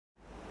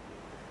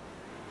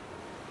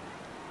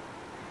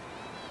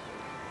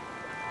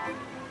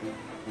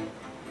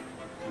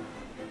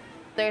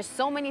There's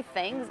so many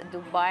things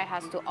Dubai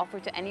has to offer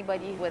to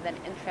anybody with an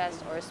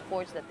interest or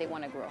sports that they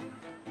want to grow.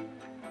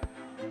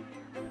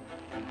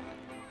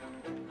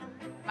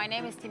 My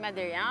name is Tima.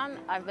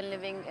 I've been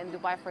living in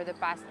Dubai for the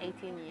past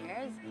 18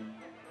 years.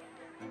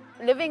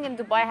 Living in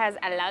Dubai has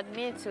allowed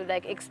me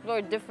to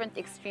explore different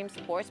extreme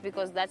sports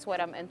because that's what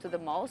I'm into the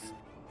most.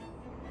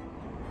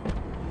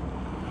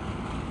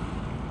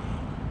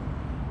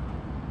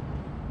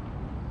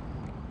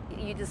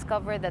 You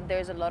discover that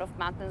there's a lot of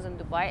mountains in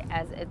Dubai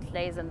as it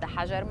lays in the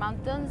Hajar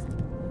Mountains.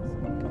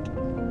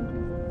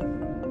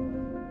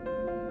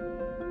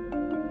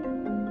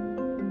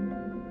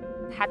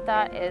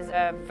 Hatta is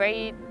a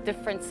very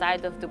different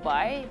side of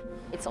Dubai.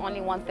 It's only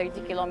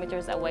 130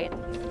 kilometers away.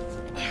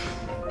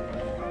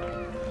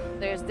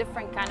 There's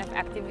different kind of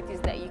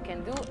activities that you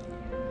can do.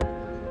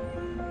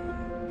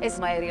 It's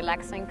my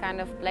relaxing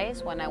kind of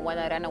place when I want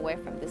to run away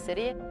from the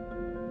city.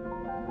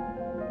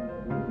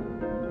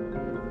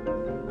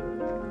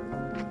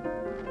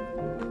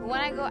 When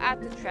I go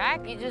out to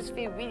track, you just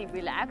feel really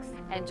relaxed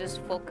and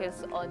just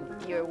focus on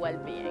your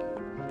well-being.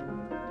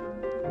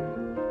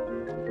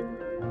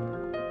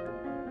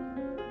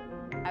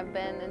 I've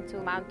been into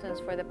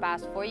mountains for the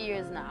past 4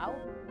 years now.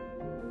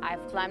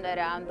 I've climbed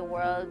around the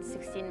world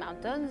 16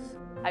 mountains.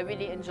 I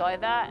really enjoy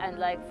that and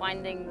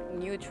finding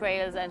new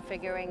trails and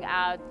figuring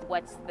out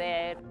what's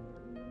there.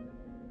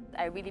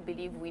 I really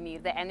believe we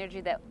need the energy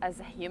that as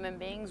human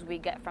beings we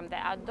get from the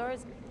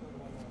outdoors.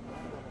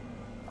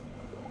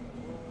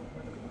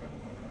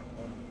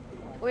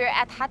 We're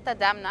at Hatta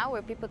Dam now,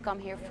 where people come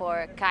here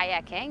for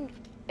kayaking.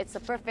 It's a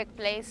perfect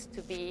place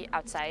to be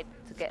outside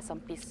to get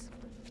some peace.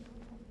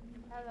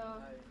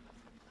 Hello.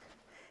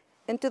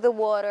 Into the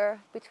water,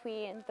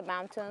 between the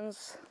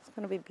mountains. It's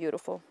going to be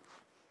beautiful.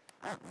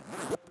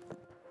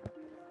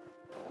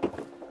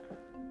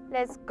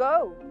 Let's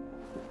go.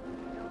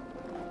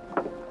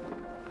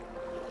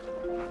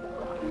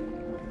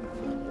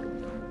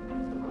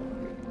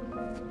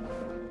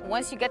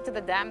 Once you get to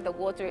the dam, the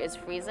water is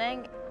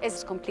freezing.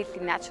 It's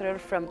completely natural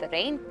from the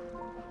rain.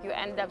 You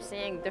end up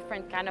seeing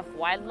different kind of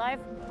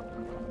wildlife.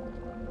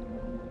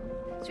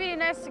 It's really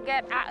nice to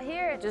get out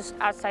here, just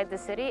outside the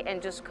city,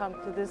 and just come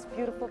to this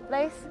beautiful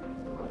place.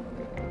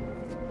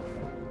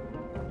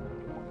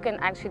 You can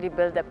actually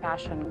build a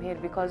passion here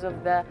because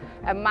of the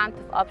amount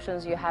of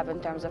options you have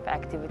in terms of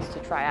activities to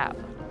try out.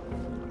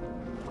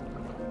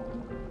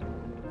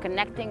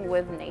 Connecting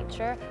with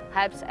nature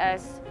helps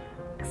us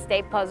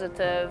stay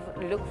positive,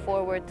 look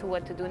forward to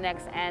what to do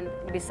next, and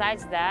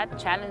besides that,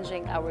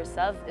 challenging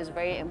ourselves is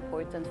very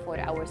important for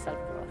our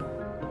self-growth.